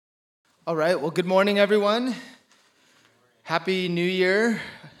All right, well, good morning, everyone. Happy New Year.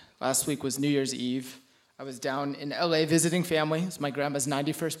 Last week was New Year's Eve. I was down in LA visiting family. It's my grandma's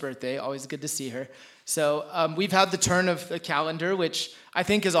 91st birthday. Always good to see her. So we've had the turn of the calendar, which I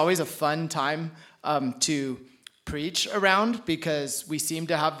think is always a fun time to preach around, because we seem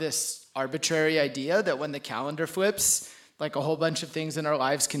to have this arbitrary idea that when the calendar flips, like a whole bunch of things in our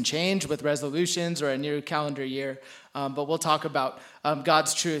lives can change with resolutions or a new calendar year. But we'll talk about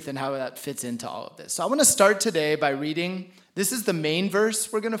God's truth and how that fits into all of this. So I want to start today by reading. This is the main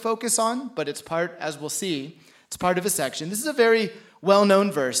verse we're going to focus on, but it's part, as we'll see, it's part of a section. This is a very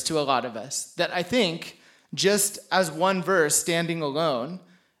well-known verse to a lot of us that I think, just as one verse standing alone,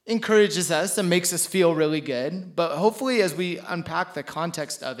 encourages us and makes us feel really good. But hopefully, as we unpack the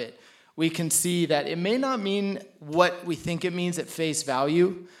context of it, we can see that it may not mean what we think it means at face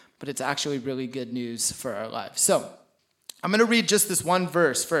value, but it's actually really good news for our lives. So I'm going to read just this one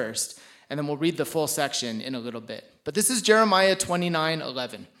verse first, and then we'll read the full section in a little bit. But this is Jeremiah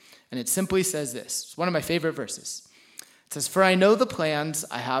 29:11, and it simply says this. It's one of my favorite verses. It says, "For I know the plans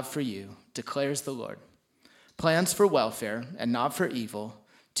I have for you, declares the Lord, plans for welfare and not for evil,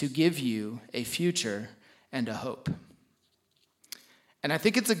 to give you a future and a hope." And I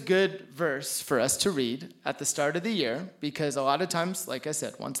think it's a good verse for us to read at the start of the year, because a lot of times, like I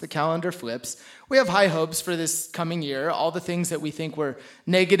said, once the calendar flips, we have high hopes for this coming year. All the things that we think were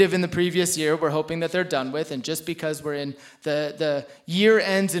negative in the previous year, we're hoping that they're done with. And just because we're in the year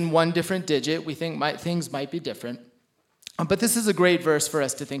ends in one different digit, we think things might be different. But this is a great verse for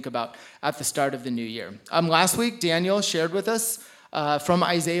us to think about at the start of the new year. Last week, Daniel shared with us from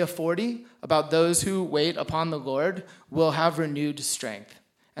Isaiah 40 about those who wait upon the Lord will have renewed strength.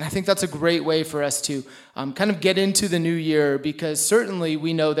 And I think that's a great way for us to kind of get into the new year, because certainly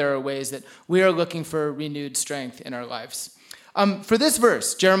we know there are ways that we are looking for renewed strength in our lives. For this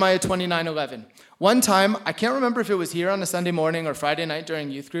verse, Jeremiah 29:11, one time, I can't remember if it was here on a Sunday morning or Friday night during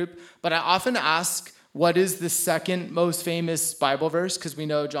youth group, but I often ask, what is the second most famous Bible verse? Because we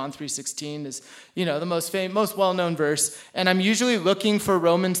know John 3:16 is, the most well-known verse. And I'm usually looking for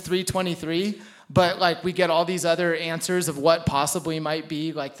Romans 3:23, but we get all these other answers of what possibly might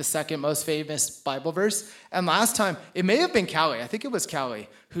be the second most famous Bible verse. And last time, it may have been Callie. I think it was Callie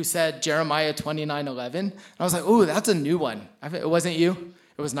who said Jeremiah 29:11. And I was like, ooh, that's a new one. It wasn't you?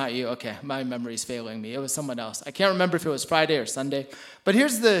 It was not you. Okay, my memory's failing me. It was someone else. I can't remember if it was Friday or Sunday. But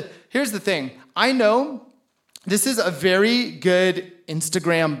here's the thing. I know this is a very good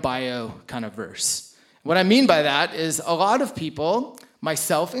Instagram bio kind of verse. What I mean by that is a lot of people,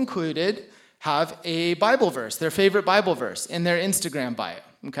 myself included, have a Bible verse, their favorite Bible verse, in their Instagram bio.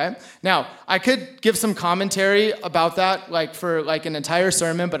 Okay? Now, I could give some commentary about that for an entire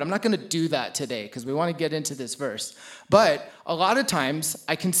sermon, but I'm not going to do that today because we want to get into this verse. But a lot of times,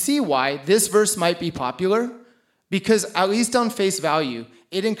 I can see why this verse might be popular, because at least on face value,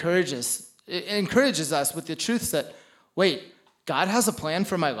 it encourages us with the truths that, wait, God has a plan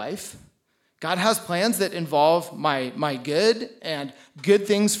for my life. God has plans that involve my good and good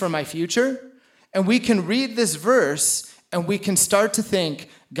things for my future. And we can read this verse and we can start to think,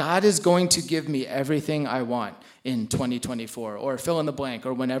 God is going to give me everything I want in 2024, or fill in the blank,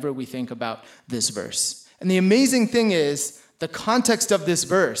 or whenever we think about this verse. And the amazing thing is, the context of this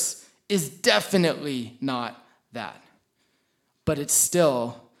verse is definitely not that. But it's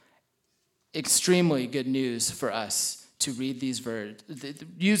still extremely good news for us to read these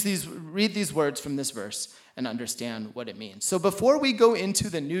words from this verse and understand what it means. So before we go into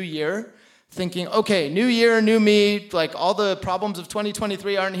the new year, thinking, okay, new year, new me, all the problems of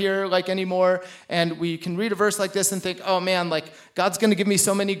 2023 aren't here anymore, and we can read a verse like this and think, oh man, God's going to give me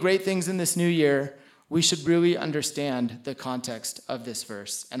so many great things in this new year. We should really understand the context of this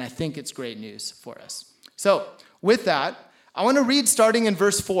verse, and I think it's great news for us. So with that, I want to read starting in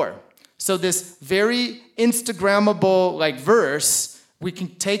verse 4. So this very Instagrammable verse, we can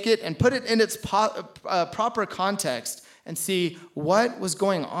take it and put it in its proper context and see what was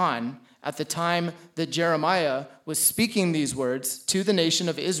going on at the time that Jeremiah was speaking these words to the nation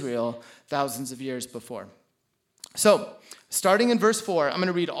of Israel thousands of years before. So, starting in verse 4, I'm going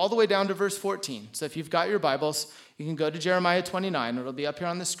to read all the way down to verse 14. So if you've got your Bibles, you can go to Jeremiah 29. It'll be up here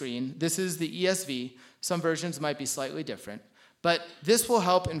on the screen. This is the ESV. Some versions might be slightly different. But this will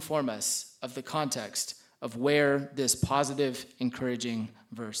help inform us of the context of where this positive, encouraging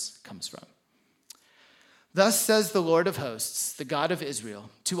verse comes from. Thus says the Lord of hosts, the God of Israel,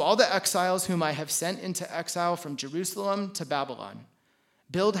 to all the exiles whom I have sent into exile from Jerusalem to Babylon,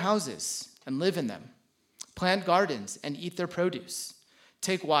 build houses and live in them, plant gardens and eat their produce,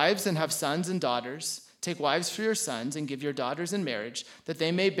 take wives and have sons and daughters, Take wives for your sons and give your daughters in marriage, that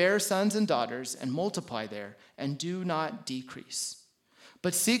they may bear sons and daughters and multiply there, and do not decrease.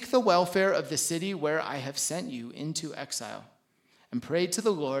 But seek the welfare of the city where I have sent you into exile, and pray to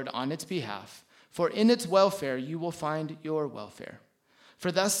the Lord on its behalf, for in its welfare you will find your welfare.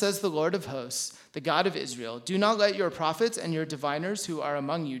 For thus says the Lord of hosts, the God of Israel, do not let your prophets and your diviners who are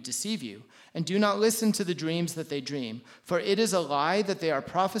among you deceive you, and do not listen to the dreams that they dream, for it is a lie that they are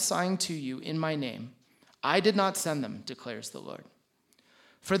prophesying to you in my name. I did not send them, declares the Lord.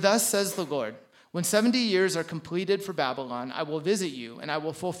 For thus says the Lord, when 70 years are completed for Babylon, I will visit you, and I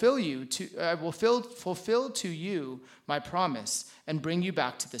will fulfill to you my promise and bring you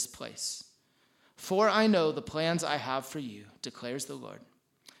back to this place. For I know the plans I have for you, declares the Lord,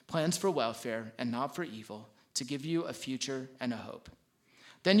 plans for welfare and not for evil, to give you a future and a hope.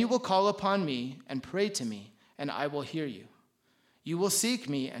 Then you will call upon me and pray to me, and I will hear you. You will seek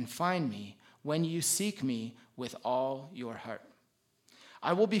me and find me when you seek me with all your heart.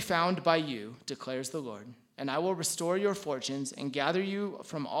 I will be found by you, declares the Lord, and I will restore your fortunes and gather you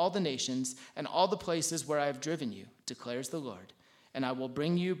from all the nations and all the places where I have driven you, declares the Lord, and I will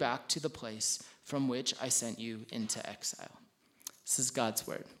bring you back to the place from which I sent you into exile. This is God's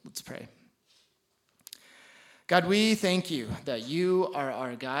word. Let's pray. God, we thank you that you are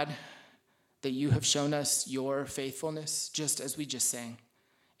our God, that you have shown us your faithfulness, just as we just sang.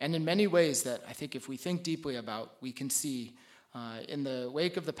 And in many ways that I think if we think deeply about, we can see in the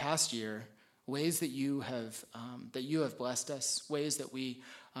wake of the past year, ways that you have blessed us, ways that we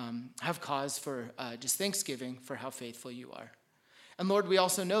have cause for just thanksgiving for how faithful you are. And Lord, we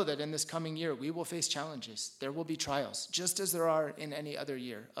also know that in this coming year, we will face challenges. There will be trials, just as there are in any other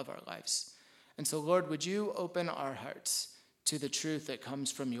year of our lives. And so, Lord, would you open our hearts to the truth that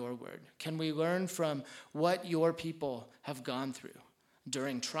comes from your word? Can we learn from what your people have gone through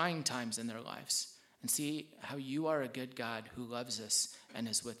during trying times in their lives and see how you are a good God who loves us and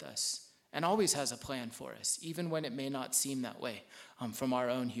is with us and always has a plan for us, even when it may not seem that way from our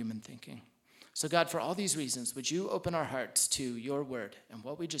own human thinking. So God, for all these reasons, would you open our hearts to your word and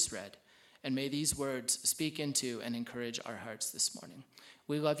what we just read, and may these words speak into and encourage our hearts this morning.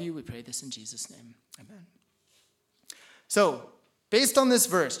 We love you. We pray this in Jesus' name. Amen. So, based on this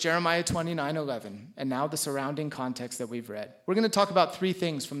verse, Jeremiah 29:11, and now the surrounding context that we've read, we're going to talk about three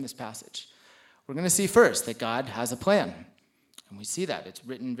things from this passage. We're going to see first that God has a plan, and we see that. It's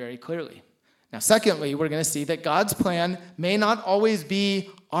written very clearly. Now, secondly, we're going to see that God's plan may not always be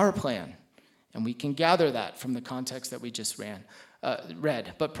our plan, and we can gather that from the context that we just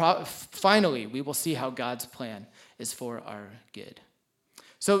read. But finally, we will see how God's plan is for our good.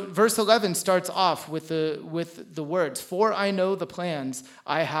 So verse 11 starts off with the words, "For I know the plans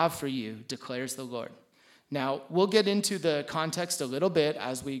I have for you, declares the Lord." Now, we'll get into the context a little bit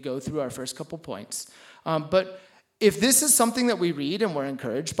as we go through our first couple points. But if this is something that we read and we're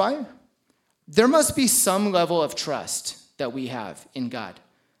encouraged by, there must be some level of trust that we have in God,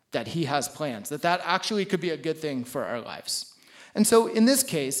 that he has plans, that actually could be a good thing for our lives. And so in this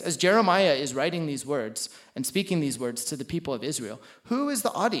case, as Jeremiah is writing these words and speaking these words to the people of Israel, who is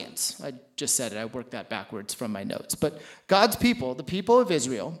the audience? I just said it. I worked that backwards from my notes. But God's people, the people of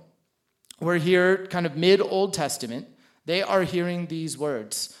Israel, were here kind of mid-Old Testament. They are hearing these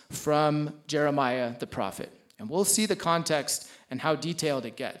words from Jeremiah the prophet. And we'll see the context and how detailed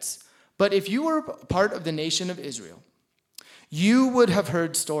it gets. But if you were part of the nation of Israel, you would have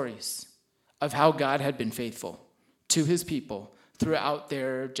heard stories of how God had been faithful to his people throughout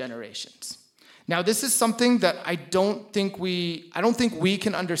their generations. Now, this is something that I don't think we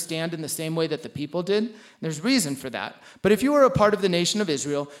can understand in the same way that the people did. There's reason for that. But if you were a part of the nation of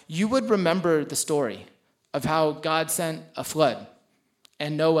Israel, you would remember the story of how God sent a flood,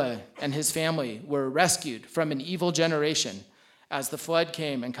 and Noah and his family were rescued from an evil generation as the flood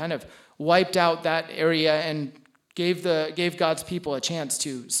came and kind of wiped out that area and gave God's people a chance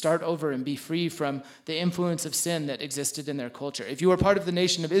to start over and be free from the influence of sin that existed in their culture. If you were part of the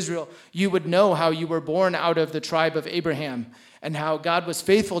nation of Israel, you would know how you were born out of the tribe of Abraham and how God was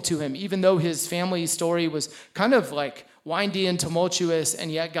faithful to him, even though his family story was kind of like windy and tumultuous, and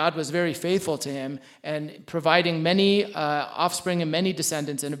yet God was very faithful to him and providing many offspring and many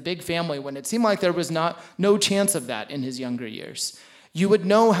descendants in a big family when it seemed like there was no chance of that in his younger years. You would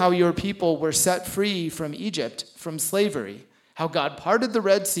know how your people were set free from Egypt, from slavery, how God parted the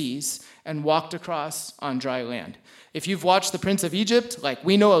Red Seas and walked across on dry land. If you've watched The Prince of Egypt,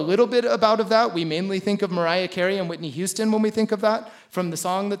 we know a little bit about that. We mainly think of Mariah Carey and Whitney Houston when we think of that, from the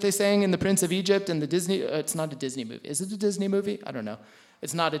song that they sang in The Prince of Egypt and the Disney, it's not a Disney movie. Is it a Disney movie? I don't know.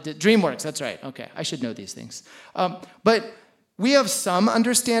 It's not DreamWorks, that's right. Okay, I should know these things. But We have some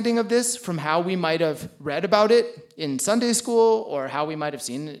understanding of this from how we might have read about it in Sunday school or how we might have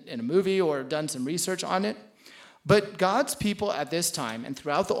seen it in a movie or done some research on it. But God's people at this time and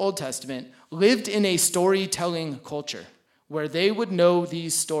throughout the Old Testament lived in a storytelling culture where they would know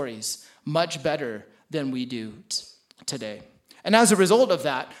these stories much better than we do today. And as a result of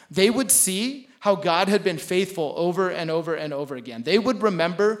that, they would see how God had been faithful over and over and over again. They would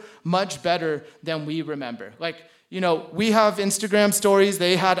remember much better than we remember. We have Instagram stories.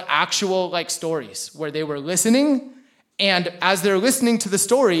 They had actual stories where they were listening, and as they're listening to the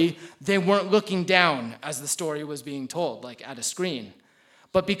story, they weren't looking down as the story was being told, at a screen.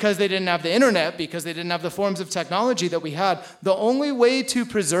 But because they didn't have the internet, because they didn't have the forms of technology that we had, the only way to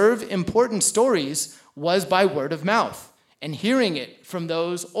preserve important stories was by word of mouth and hearing it from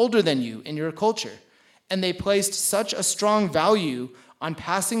those older than you in your culture. And they placed such a strong value on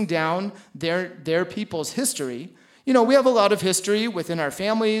passing down their people's history. We have a lot of history within our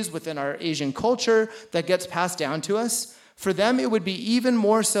families, within our Asian culture that gets passed down to us. For them, it would be even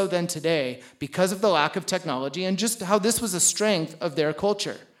more so than today because of the lack of technology and just how this was a strength of their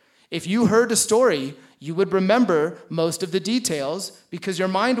culture. If you heard a story, you would remember most of the details because your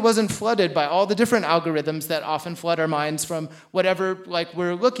mind wasn't flooded by all the different algorithms that often flood our minds from whatever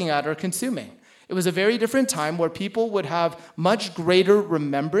we're looking at or consuming. It was a very different time where people would have much greater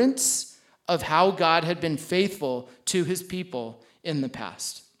remembrance of how God had been faithful to his people in the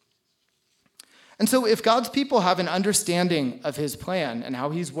past. And so if God's people have an understanding of his plan and how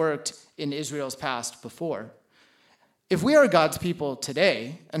he's worked in Israel's past before, if we are God's people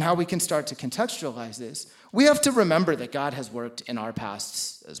today and how we can start to contextualize this, we have to remember that God has worked in our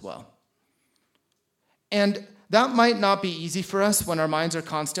pasts as well. And that might not be easy for us when our minds are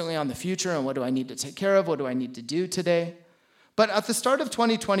constantly on the future and what do I need to take care of, what do I need to do today. But at the start of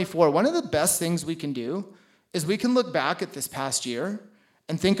 2024, one of the best things we can do is we can look back at this past year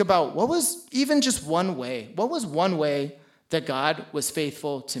and think about what was even just one way. What was one way that God was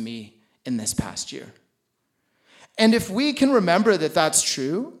faithful to me in this past year? And if we can remember that that's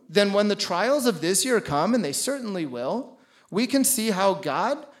true, then when the trials of this year come, and they certainly will, we can see how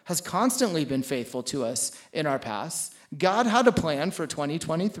God has constantly been faithful to us in our past. God had a plan for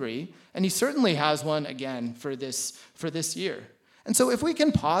 2023, and he certainly has one again for this year. And so if we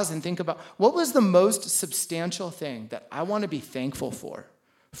can pause and think about what was the most substantial thing that I want to be thankful for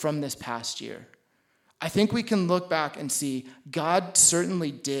from this past year, I think we can look back and see God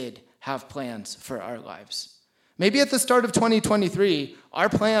certainly did have plans for our lives. Maybe at the start of 2023, our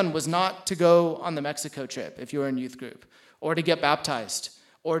plan was not to go on the Mexico trip if you were in youth group, or to get baptized,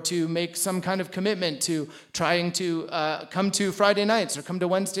 or to make some kind of commitment to trying to come to Friday nights or come to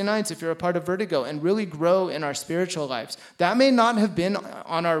Wednesday nights if you're a part of Vertigo and really grow in our spiritual lives. That may not have been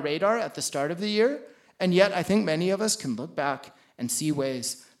on our radar at the start of the year, and yet I think many of us can look back and see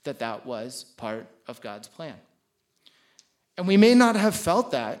ways that that was part of God's plan. And we may not have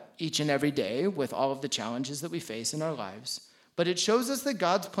felt that each and every day with all of the challenges that we face in our lives, but it shows us that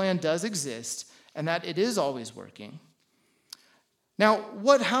God's plan does exist and that it is always working. Now,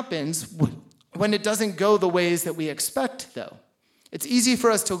 what happens when it doesn't go the ways that we expect, though? It's easy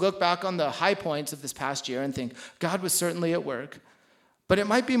for us to look back on the high points of this past year and think, God was certainly at work, but it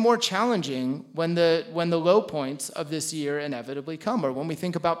might be more challenging when the low points of this year inevitably come, or when we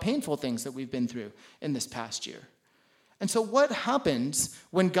think about painful things that we've been through in this past year. And so what happens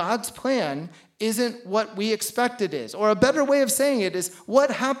when God's plan isn't what we expect it is? Or a better way of saying it is,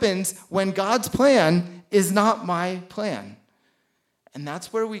 what happens when God's plan is not my plan? And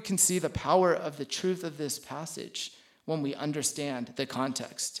that's where we can see the power of the truth of this passage when we understand the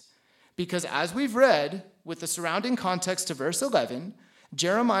context. Because as we've read, with the surrounding context to verse 11,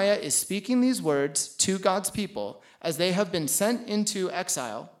 Jeremiah is speaking these words to God's people as they have been sent into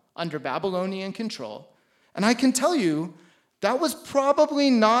exile under Babylonian control. And I can tell you, that was probably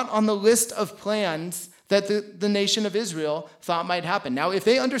not on the list of plans that the nation of Israel thought might happen. Now, if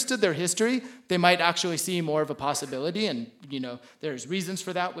they understood their history, they might actually see more of a possibility, and there's reasons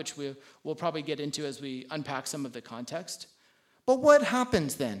for that, which we'll probably get into as we unpack some of the context. But what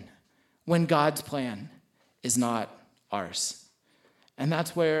happens then when God's plan is not ours? And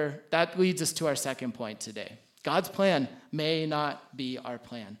that leads us to our second point today. God's plan may not be our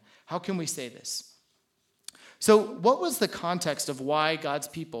plan. How can we say this? So what was the context of why God's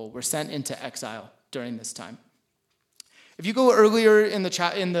people were sent into exile during this time? If you go earlier in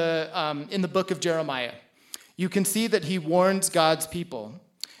the book of Jeremiah, you can see that he warns God's people.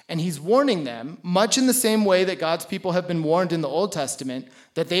 And he's warning them, much in the same way that God's people have been warned in the Old Testament,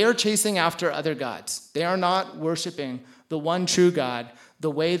 that they are chasing after other gods. They are not worshiping the one true God, the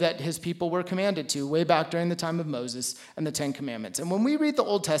way that his people were commanded to way back during the time of Moses and the Ten Commandments. And when we read the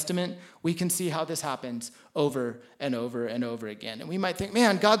Old Testament, we can see how this happens over and over and over again. And we might think,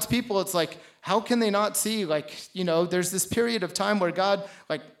 man, God's people, it's like, how can they not see, there's this period of time where God,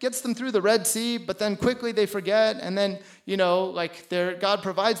 gets them through the Red Sea, but then quickly they forget, and then, God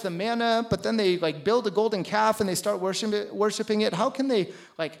provides them manna, but then they, build a golden calf and they start worshiping it. How can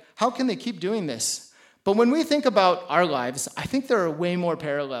they keep doing this? But when we think about our lives, I think there are way more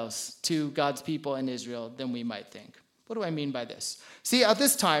parallels to God's people in Israel than we might think. What do I mean by this? See, at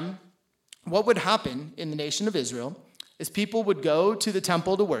this time, what would happen in the nation of Israel is people would go to the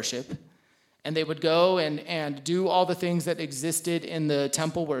temple to worship, and they would go and do all the things that existed in the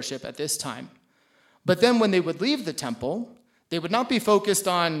temple worship at this time. But then when they would leave the temple, they would not be focused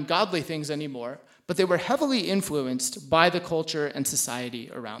on godly things anymore, but they were heavily influenced by the culture and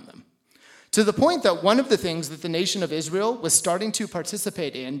society around them. To the point that one of the things that the nation of Israel was starting to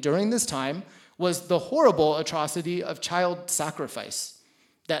participate in during this time was the horrible atrocity of child sacrifice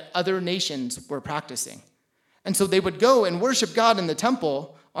that other nations were practicing. And so they would go and worship God in the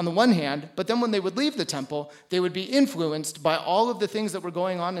temple on the one hand, but then when they would leave the temple, they would be influenced by all of the things that were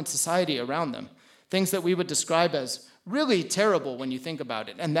going on in society around them, things that we would describe as really terrible when you think about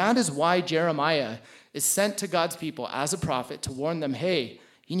it. And that is why Jeremiah is sent to God's people as a prophet to warn them, hey,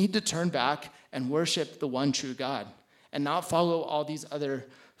 you need to turn back and worship the one true God and not follow all these other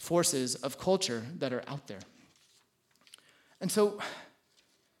forces of culture that are out there. And so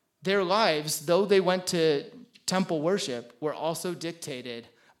their lives, though they went to temple worship, were also dictated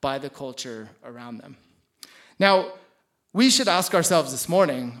by the culture around them. Now, we should ask ourselves this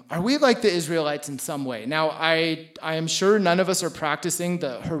morning, are we like the Israelites in some way? Now, I am sure none of us are practicing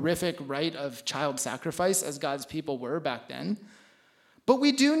the horrific rite of child sacrifice as God's people were back then. But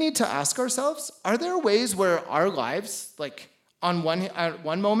we do need to ask ourselves, are there ways where our lives, at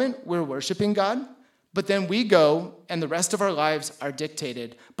one moment, we're worshiping God, but then we go and the rest of our lives are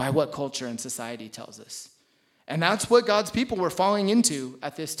dictated by what culture and society tells us? And that's what God's people were falling into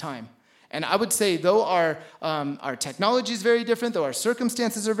at this time. And I would say, though our technology is very different, though our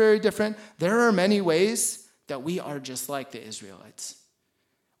circumstances are very different, there are many ways that we are just like the Israelites,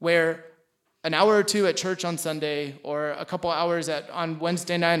 where an hour or two at church on Sunday or a couple hours on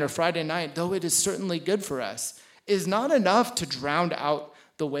Wednesday night or Friday night, though it is certainly good for us, is not enough to drown out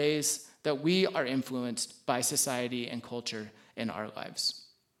the ways that we are influenced by society and culture in our lives.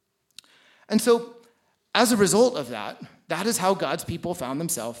 And so, as a result of that, that is how God's people found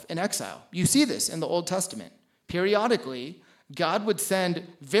themselves in exile. You see this in the Old Testament. Periodically, God would send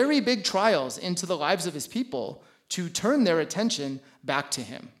very big trials into the lives of his people to turn their attention back to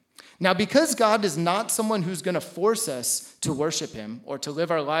him. Now, because God is not someone who's going to force us to worship him or to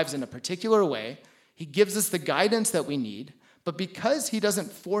live our lives in a particular way, he gives us the guidance that we need. But because he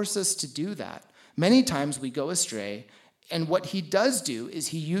doesn't force us to do that, many times we go astray. And what he does do is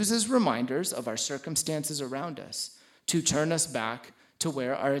he uses reminders of our circumstances around us to turn us back to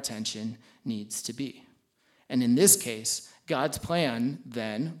where our attention needs to be. And in this case, God's plan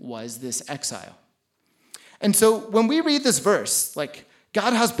then was this exile. And so when we read this verse,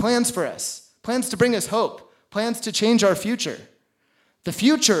 God has plans for us, plans to bring us hope, plans to change our future. The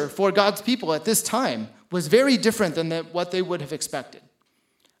future for God's people at this time was very different than what they would have expected.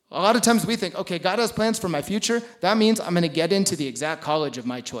 A lot of times we think, okay, God has plans for my future. That means I'm going to get into the exact college of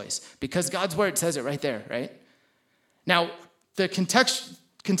my choice because God's word says it right there, right? Now, the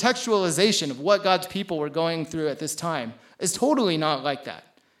contextualization of what God's people were going through at this time is totally not like that.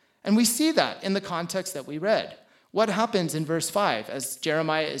 And we see that in the context that we read. What happens in verse 5 as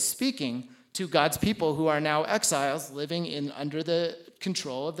Jeremiah is speaking to God's people who are now exiles living under the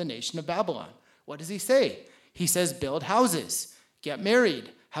control of the nation of Babylon? What does he say? He says, build houses, get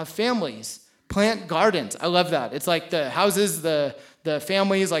married, have families, plant gardens. I love that. It's like the houses, the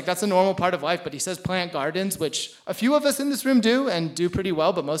families, that's a normal part of life, but he says plant gardens, which a few of us in this room do and do pretty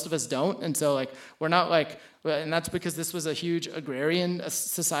well, but most of us don't. And so we're not and that's because this was a huge agrarian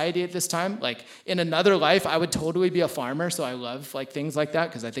society at this time. In another life, I would totally be a farmer, so I love things like that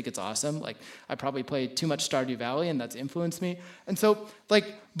because I think it's awesome. I probably played too much Stardew Valley, and that's influenced me. And so,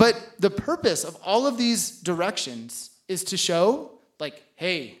 but the purpose of all of these directions is to show,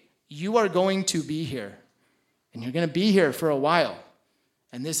 hey, you are going to be here, and you're going to be here for a while,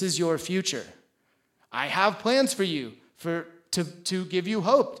 and this is your future. I have plans for you to give you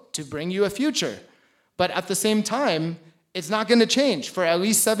hope, to bring you a future. But at the same time, it's not going to change for at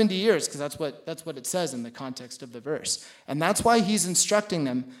least 70 years, because that's what it says in the context of the verse. And that's why he's instructing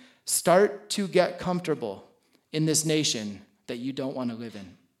them, start to get comfortable in this nation that you don't want to live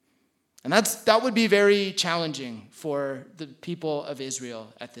in. And that would be very challenging for the people of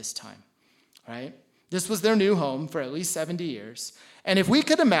Israel at this time, right? This was their new home for at least 70 years. And if we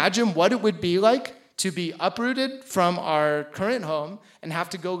could imagine what it would be like to be uprooted from our current home and have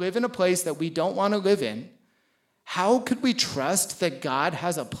to go live in a place that we don't want to live in, how could we trust that God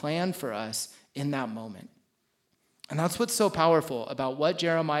has a plan for us in that moment? And that's what's so powerful about what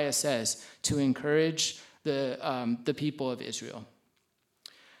Jeremiah says to encourage the people of Israel.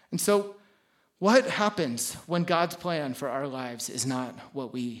 And so what happens when God's plan for our lives is not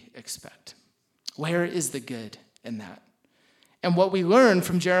what we expect? Where is the good in that? And what we learn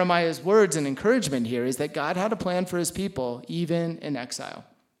from Jeremiah's words and encouragement here is that God had a plan for his people, even in exile.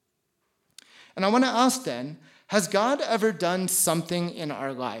 And I want to ask then, has God ever done something in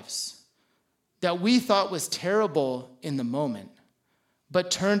our lives that we thought was terrible in the moment,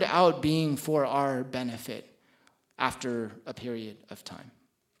 but turned out being for our benefit after a period of time?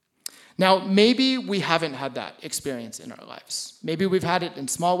 Now, maybe we haven't had that experience in our lives. Maybe we've had it in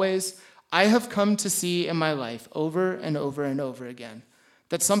small ways. I have come to see in my life over and over and over again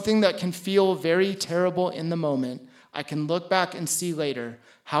that something that can feel very terrible in the moment, I can look back and see later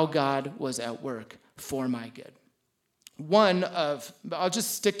how God was at work for my good. I'll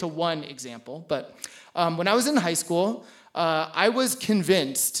just stick to one example, but when I was in high school, I was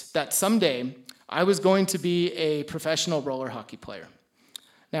convinced that someday I was going to be a professional roller hockey player.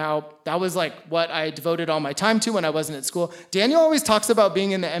 Now, that was like what I devoted all my time to when I wasn't at school. Daniel always talks about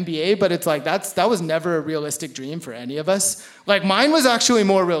being in the NBA, but it's like that was never a realistic dream for any of us. Like mine was actually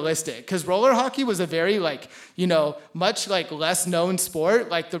more realistic because roller hockey was a very much less known sport.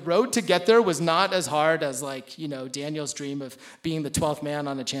 Like the road to get there was not as hard as Daniel's dream of being the 12th man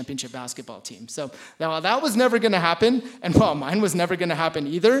on a championship basketball team. So now that was never going to happen, and while mine was never going to happen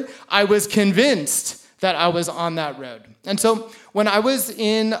either, I was convinced that I was on that road. And so when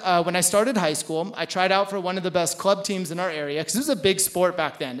I started high school, I tried out for one of the best club teams in our area, because it was a big sport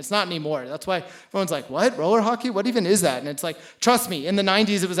back then. It's not anymore. That's why everyone's like, what? Roller hockey? What even is that? And it's like, trust me, in the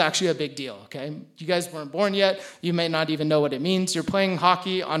 90s, it was actually a big deal, okay? You guys weren't born yet. You may not even know what it means. You're playing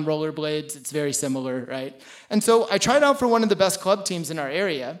hockey on rollerblades. It's very similar, right? And so I tried out for one of the best club teams in our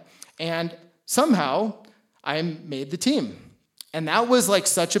area, and somehow I made the team. And that was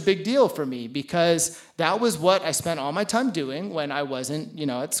such a big deal for me because that was what I spent all my time doing when I wasn't,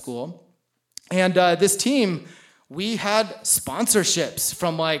 at school. And this team, we had sponsorships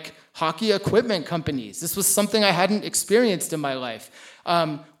from hockey equipment companies. This was something I hadn't experienced in my life.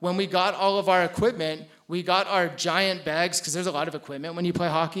 When we got all of our equipment, we got our giant bags, because there's a lot of equipment when you play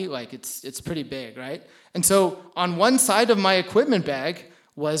hockey. It's pretty big, right? And so on one side of my equipment bag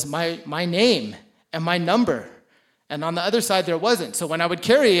was my name and my number. And on the other side, there wasn't. So when I would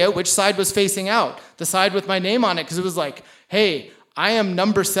carry it, which side was facing out? The side with my name on it, because it was hey, I am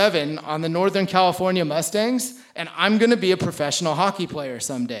number 7 on the Northern California Mustangs, and I'm going to be a professional hockey player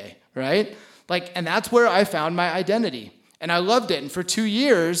someday, right? And that's where I found my identity. And I loved it. And for 2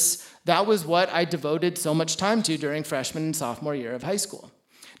 years, that was what I devoted so much time to during freshman and sophomore year of high school.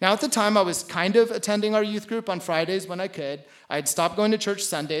 Now, at the time, I was kind of attending our youth group on Fridays when I could. I had stopped going to church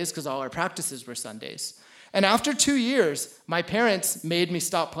Sundays because all our practices were Sundays. And after 2 years, my parents made me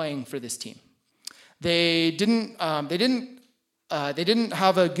stop playing for this team. They didn't have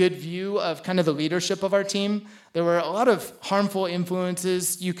a good view of kind of the leadership of our team. There were a lot of harmful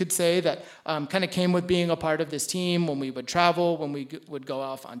influences, you could say, that kind of came with being a part of this team when we would travel, when we would go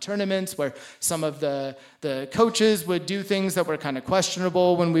off on tournaments, where some of the coaches would do things that were kind of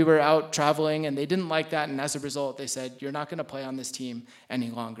questionable when we were out traveling, and they didn't like that. And as a result, they said, you're not going to play on this team any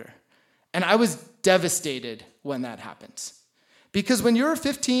longer. And I was devastated when that happens. Because when you're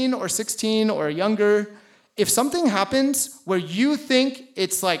 15 or 16 or younger, if something happens where you think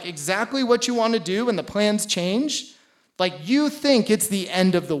it's exactly what you want to do and the plans change, you think it's the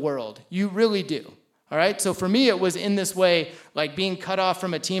end of the world. You really do. All right? So for me, it was in this way, being cut off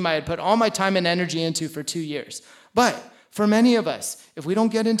from a team I had put all my time and energy into for 2 years. But for many of us, if we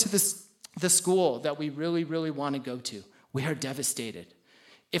don't get into the school that we really, really want to go to, we are devastated.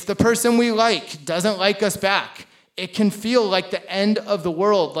 If the person we like doesn't like us back, it can feel like the end of the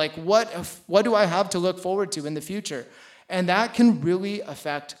world. What do I have to look forward to in the future? And that can really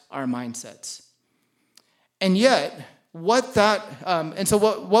affect our mindsets. And yet, what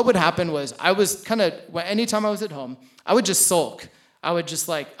would happen was anytime I was at home, I would just sulk. I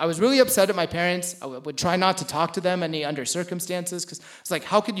was really upset at my parents. I would try not to talk to them under circumstances, because it's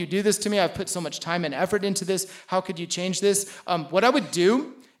how could you do this to me? I've put so much time and effort into this. How could you change this? What I would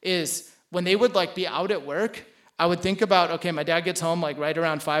do is when they would be out at work, I would think about, okay, my dad gets home right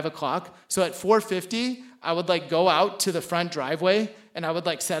around 5 o'clock. So at 4:50, I would go out to the front driveway and I would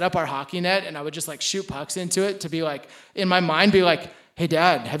like set up our hockey net, and I would just like shoot pucks into it to be like, in my mind, be like, hey,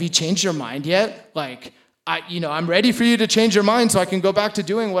 Dad, have you changed your mind yet? Like, I'm ready for you to change your mind so I can go back to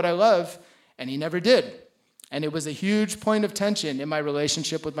doing what I love. And he never did. And it was a huge point of tension in my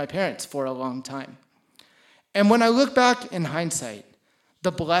relationship with my parents for a long time. And when I look back in hindsight,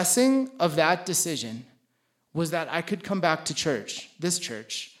 the blessing of that decision was that I could come back to church, this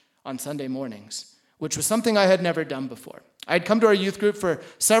church, on Sunday mornings, which was something I had never done before. I had come to our youth group for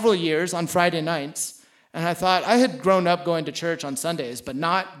several years on Friday nights, and I thought I had grown up going to church on Sundays, but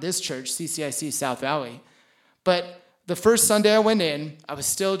not this church, CCIC South Valley. But the first Sunday I went in, I was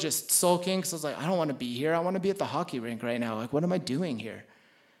still just sulking because I was like, I don't want to be here. I want to be at the hockey rink right now. Like, what am I doing here?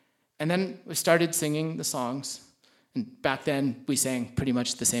 And then we started singing the songs. And back then, we sang pretty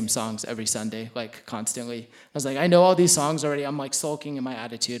much the same songs every Sunday, like constantly. I was like, I know all these songs already. I'm like sulking in my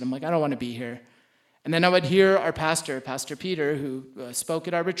attitude. I'm like, I don't want to be here. And then I would hear our pastor, Pastor Peter, who spoke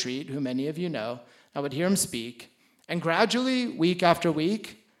at our retreat, who many of you know. I would hear him speak. And gradually, week after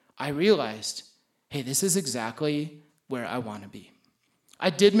week, I realized, hey, this is exactly where I want to be. I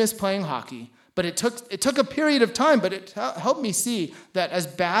did miss playing hockey, but it took a period of time, but it helped me see that as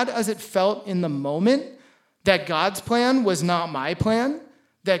bad as it felt in the moment, that God's plan was not my plan,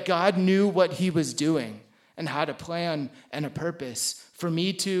 that God knew what he was doing and had a plan and a purpose for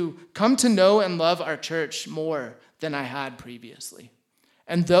me to come to know and love our church more than I had previously.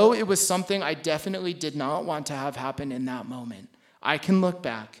 And though it was something I definitely did not want to have happen in that moment, I can look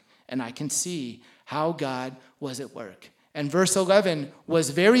back and I can see how God was at work. And verse 11 was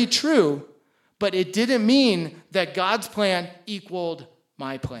very true, but it didn't mean that God's plan equaled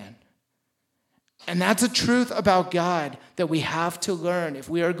my plan. And that's a truth about God that we have to learn if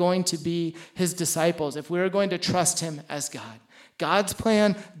we are going to be his disciples, if we are going to trust him as God. God's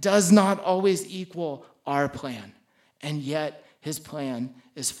plan does not always equal our plan, and yet his plan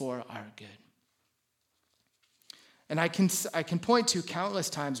is for our good. And I can point to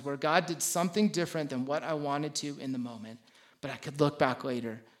countless times where God did something different than what I wanted to in the moment, but I could look back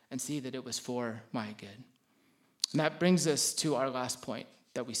later and see that it was for my good. And that brings us to our last point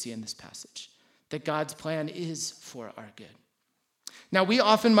that we see in this passage, that God's plan is for our good. Now, we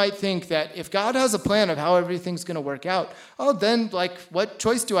often might think that if God has a plan of how everything's going to work out, then, what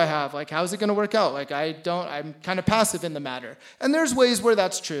choice do I have? How's it going to work out? I'm kind of passive in the matter. And there's ways where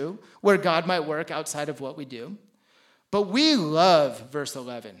that's true, where God might work outside of what we do. But we love verse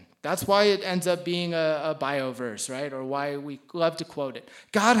 11. That's why it ends up being a bio verse, right? Or why we love to quote it.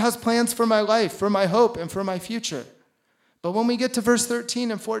 God has plans for my life, for my hope, and for my future. But when we get to verse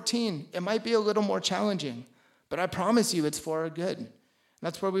 13 and 14, it might be a little more challenging. But I promise you it's for our good. And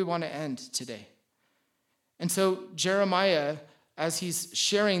that's where we want to end today. And so Jeremiah, as he's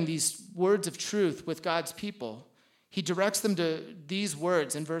sharing these words of truth with God's people, he directs them to these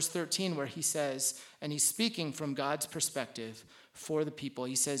words in verse 13 where he says, and he's speaking from God's perspective for the people.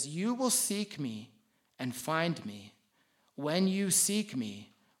 He says, you will seek me and find me when you seek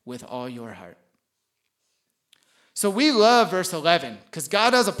me with all your heart. So we love verse 11 because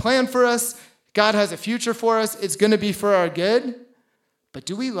God has a plan for us. God has a future for us. It's going to be for our good. But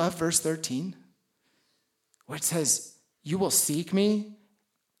do we love verse 13? Where it says, you will seek me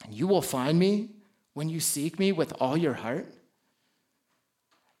and you will find me when you seek me with all your heart.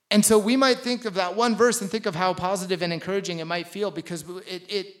 And so we might think of that one verse and think of how positive and encouraging it might feel because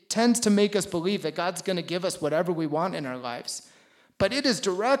it tends to make us believe that God's going to give us whatever we want in our lives. But it is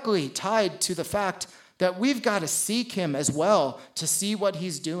directly tied to the fact that we've got to seek him as well to see what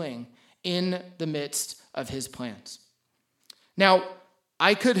he's doing in the midst of his plans. Now,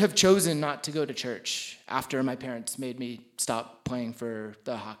 I could have chosen not to go to church after my parents made me stop playing for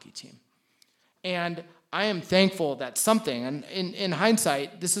the hockey team. And I am thankful that something, and in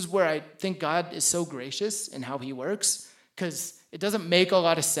hindsight, this is where I think God is so gracious in how he works, because it doesn't make a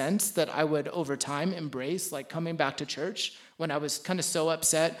lot of sense that I would over time embrace coming back to church when I was kind of so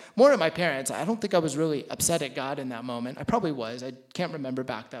upset, more at my parents. I don't think I was really upset at God in that moment. I probably was. I can't remember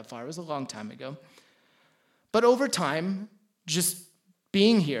back that far. It was a long time ago. But over time, just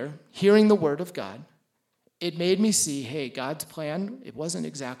being here, hearing the word of God, it made me see, hey, God's plan, it wasn't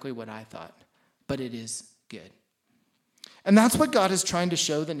exactly what I thought, but it is good. And that's what God is trying to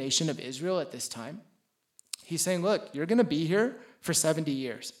show the nation of Israel at this time. He's saying, look, you're going to be here for 70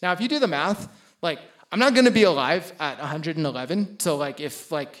 years. Now, if you do the math, I'm not going to be alive at 111. So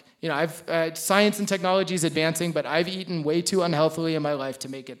I've science and technology is advancing, but I've eaten way too unhealthily in my life to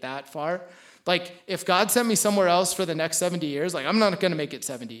make it that far. If God sent me somewhere else for the next 70 years, I'm not going to make it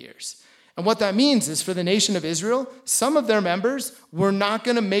 70 years. And what that means is for the nation of Israel, some of their members were not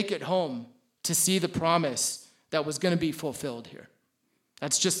going to make it home to see the promise that was going to be fulfilled here.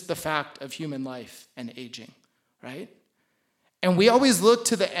 That's just the fact of human life and aging, right? And we always look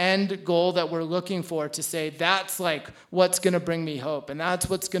to the end goal that we're looking for to say, that's like what's going to bring me hope, and that's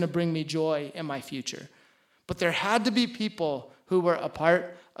what's going to bring me joy in my future. But there had to be people who were a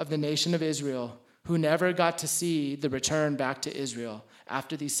part of the nation of Israel who never got to see the return back to Israel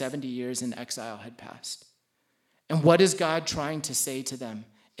after these 70 years in exile had passed. And what is God trying to say to them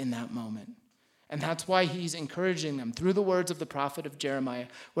in that moment? And that's why he's encouraging them through the words of the prophet of Jeremiah,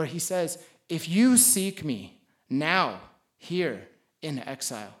 where he says, if you seek me now, here in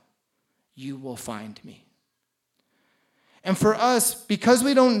exile, you will find me. And for us, because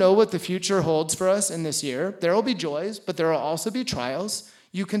we don't know what the future holds for us in this year, there will be joys, but there will also be trials.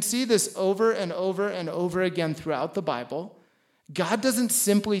 You can see this over and over and over again throughout the Bible. God doesn't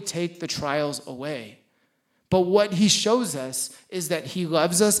simply take the trials away, but what he shows us is that he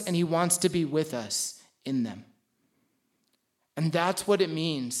loves us and he wants to be with us in them. And that's what it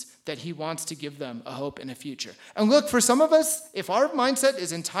means that he wants to give them a hope and a future. And look, for some of us, if our mindset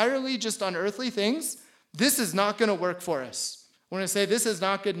is entirely just on earthly things, this is not going to work for us. We're going to say, this is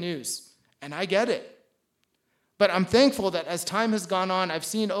not good news. And I get it. But I'm thankful that as time has gone on, I've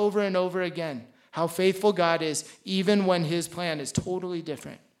seen over and over again how faithful God is, even when his plan is totally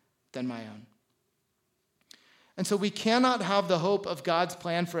different than my own. And so we cannot have the hope of God's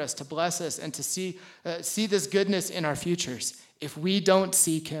plan for us to bless us and to see this goodness in our futures if we don't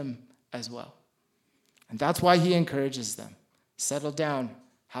seek him as well. And that's why he encourages them. Settle down,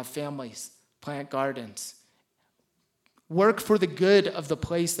 have families, plant gardens. Work for the good of the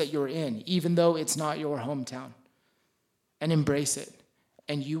place that you're in, even though it's not your hometown. And embrace it.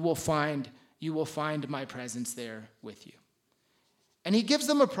 And you will find my presence there with you. And he gives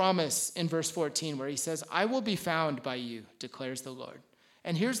them a promise in verse 14 where he says, I will be found by you, declares the Lord.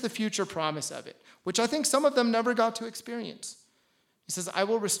 And here's the future promise of it, which I think some of them never got to experience. He says, I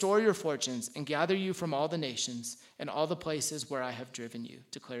will restore your fortunes and gather you from all the nations and all the places where I have driven you,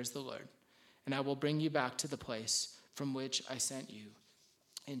 declares the Lord. And I will bring you back to the place from which I sent you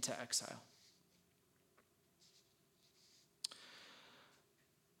into exile.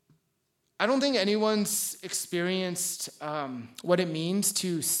 I don't think anyone's experienced what it means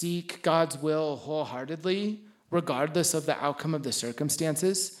to seek God's will wholeheartedly, regardless of the outcome of the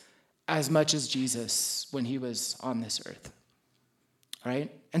circumstances, as much as Jesus when he was on this earth,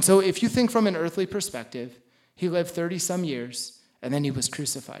 right? And so if you think from an earthly perspective, he lived 30-some years, and then he was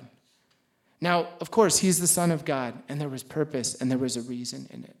crucified. Now, of course, he's the Son of God, and there was purpose, and there was a reason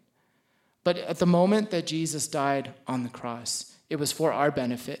in it. But at the moment that Jesus died on the cross, it was for our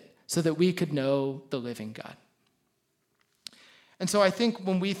benefit, so that we could know the living God. And so I think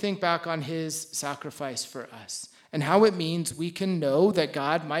when we think back on his sacrifice for us and how it means we can know that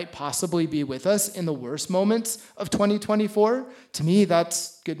God might possibly be with us in the worst moments of 2024, to me,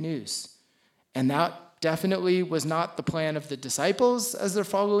 that's good news. And that definitely was not the plan of the disciples as they're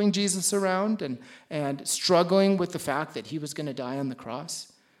following Jesus around and struggling with the fact that he was going to die on the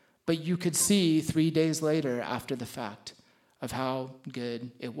cross. But you could see 3 days later after the fact of how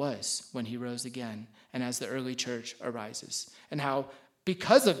good it was when he rose again and as the early church arises. And how,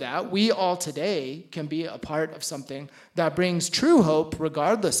 because of that, we all today can be a part of something that brings true hope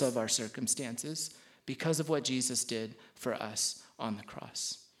regardless of our circumstances because of what Jesus did for us on the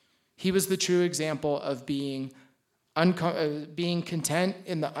cross. He was the true example of being content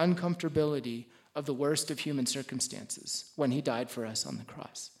in the uncomfortability of the worst of human circumstances when he died for us on the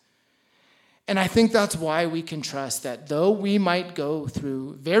cross. And I think that's why we can trust that though we might go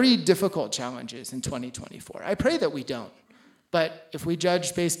through very difficult challenges in 2024, I pray that we don't. But if we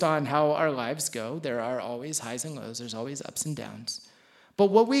judge based on how our lives go, there are always highs and lows, there's always ups and downs. But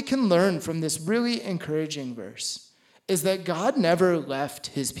what we can learn from this really encouraging verse is that God never left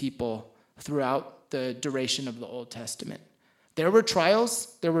his people throughout the duration of the Old Testament. There were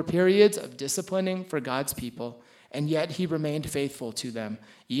trials, there were periods of disciplining for God's people, and yet he remained faithful to them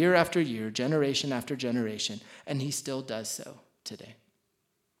year after year, generation after generation, and he still does so today.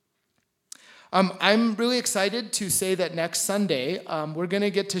 I'm really excited to say that next Sunday, we're going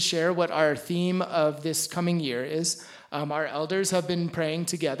to get to share what our theme of this coming year is. Our elders have been praying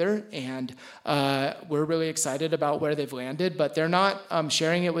together, and we're really excited about where they've landed, but they're not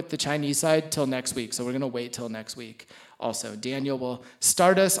sharing it with the Chinese side till next week, so we're going to wait till next week. Also, Daniel will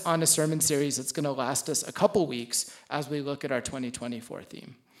start us on a sermon series that's going to last us a couple weeks as we look at our 2024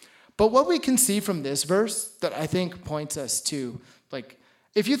 theme. But what we can see from this verse that I think points us to,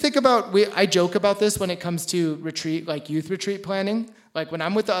 if you think about, I joke about this when it comes to retreat, like youth retreat planning. Like when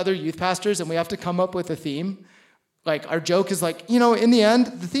I'm with the other youth pastors and we have to come up with a theme, Like our joke is like, in the end,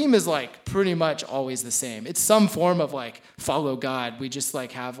 the theme is like pretty much always the same. It's some form of like follow God. We just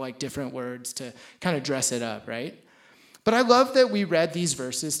like have like different words to kind of dress it up, right? But I love that we read these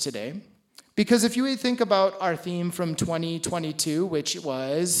verses today, because if you think about our theme from 2022, which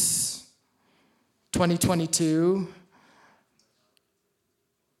was 2022,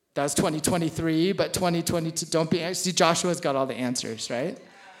 that was 2023, but 2022, don't be, see, Joshua's got all the answers, right?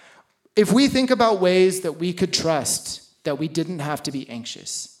 If we think about ways that we could trust that we didn't have to be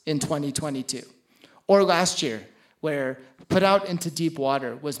anxious in 2022, or last year, where put out into deep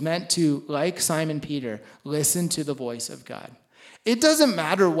water was meant to, like Simon Peter, listen to the voice of God. It doesn't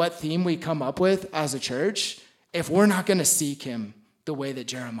matter what theme we come up with as a church if we're not going to seek him the way that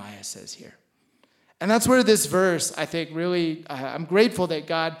Jeremiah says here. And that's where this verse, I think, really, I'm grateful that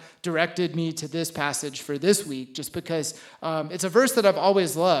God directed me to this passage for this week, just because it's a verse that I've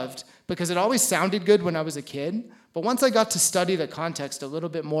always loved, because it always sounded good when I was a kid. But once I got to study the context a little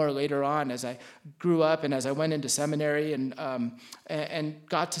bit more later on, as I grew up and as I went into seminary and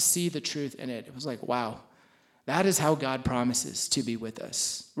got to see the truth in it, it was like, wow, that is how God promises to be with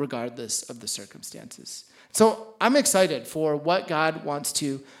us, regardless of the circumstances. So I'm excited for what God wants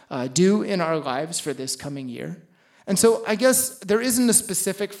to do in our lives for this coming year. And so I guess there isn't a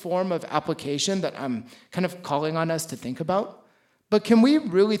specific form of application that I'm kind of calling on us to think about, but can we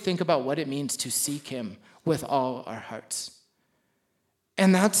really think about what it means to seek him with all our hearts?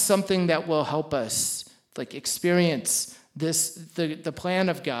 And that's something that will help us like experience the plan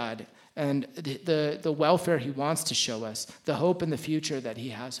of God and the welfare he wants to show us, the hope and the future that he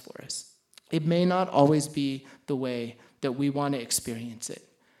has for us. It may not always be the way that we want to experience it,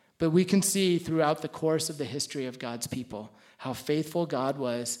 but we can see throughout the course of the history of God's people how faithful God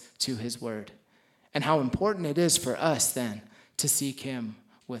was to his word and how important it is for us then to seek him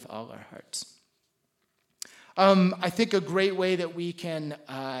with all our hearts. I think a great way that we can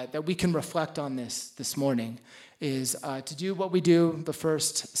reflect on this morning is to do what we do the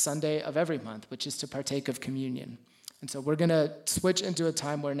first Sunday of every month, which is to partake of communion. And so we're going to switch into a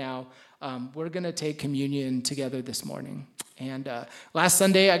time where now we're going to take communion together this morning. And last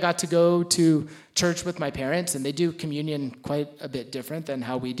Sunday, I got to go to church with my parents, and they do communion quite a bit different than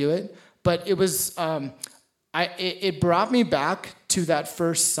how we do it. But it was it brought me back to that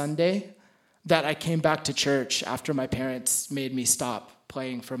first Sunday that I came back to church after my parents made me stop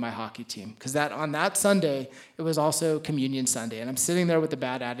playing for my hockey team. Because on that Sunday, it was also communion Sunday. And I'm sitting there with a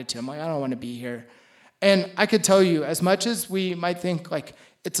bad attitude. I'm like, I don't want to be here. And I could tell you, as much as we might think like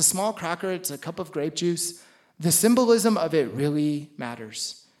it's a small cracker, it's a cup of grape juice, the symbolism of it really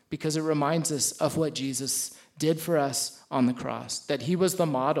matters, because it reminds us of what Jesus did for us on the cross, that he was the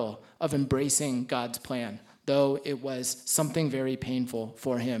model of embracing God's plan, though it was something very painful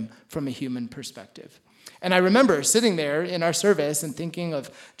for him from a human perspective. And I remember sitting there in our service and thinking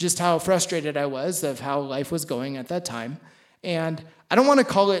of just how frustrated I was of how life was going at that time. And I don't want to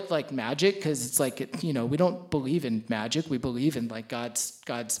call it like magic, because it's like, we don't believe in magic. We believe in like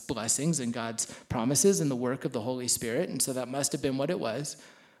God's blessings and God's promises and the work of the Holy Spirit. And so that must have been what it was.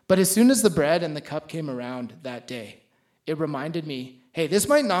 But as soon as the bread and the cup came around that day, it reminded me, hey, this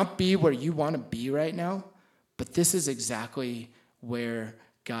might not be where you want to be right now, but this is exactly where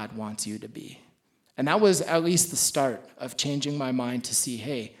God wants you to be. And that was at least the start of changing my mind to see,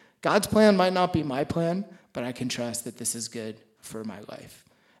 hey, God's plan might not be my plan, but I can trust that this is good for my life.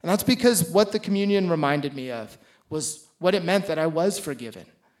 And that's because what the communion reminded me of was what it meant that I was forgiven,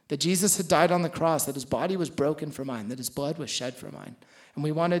 that Jesus had died on the cross, that his body was broken for mine, that his blood was shed for mine. And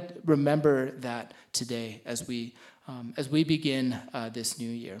we want to remember that today as we begin this new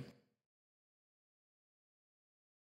year.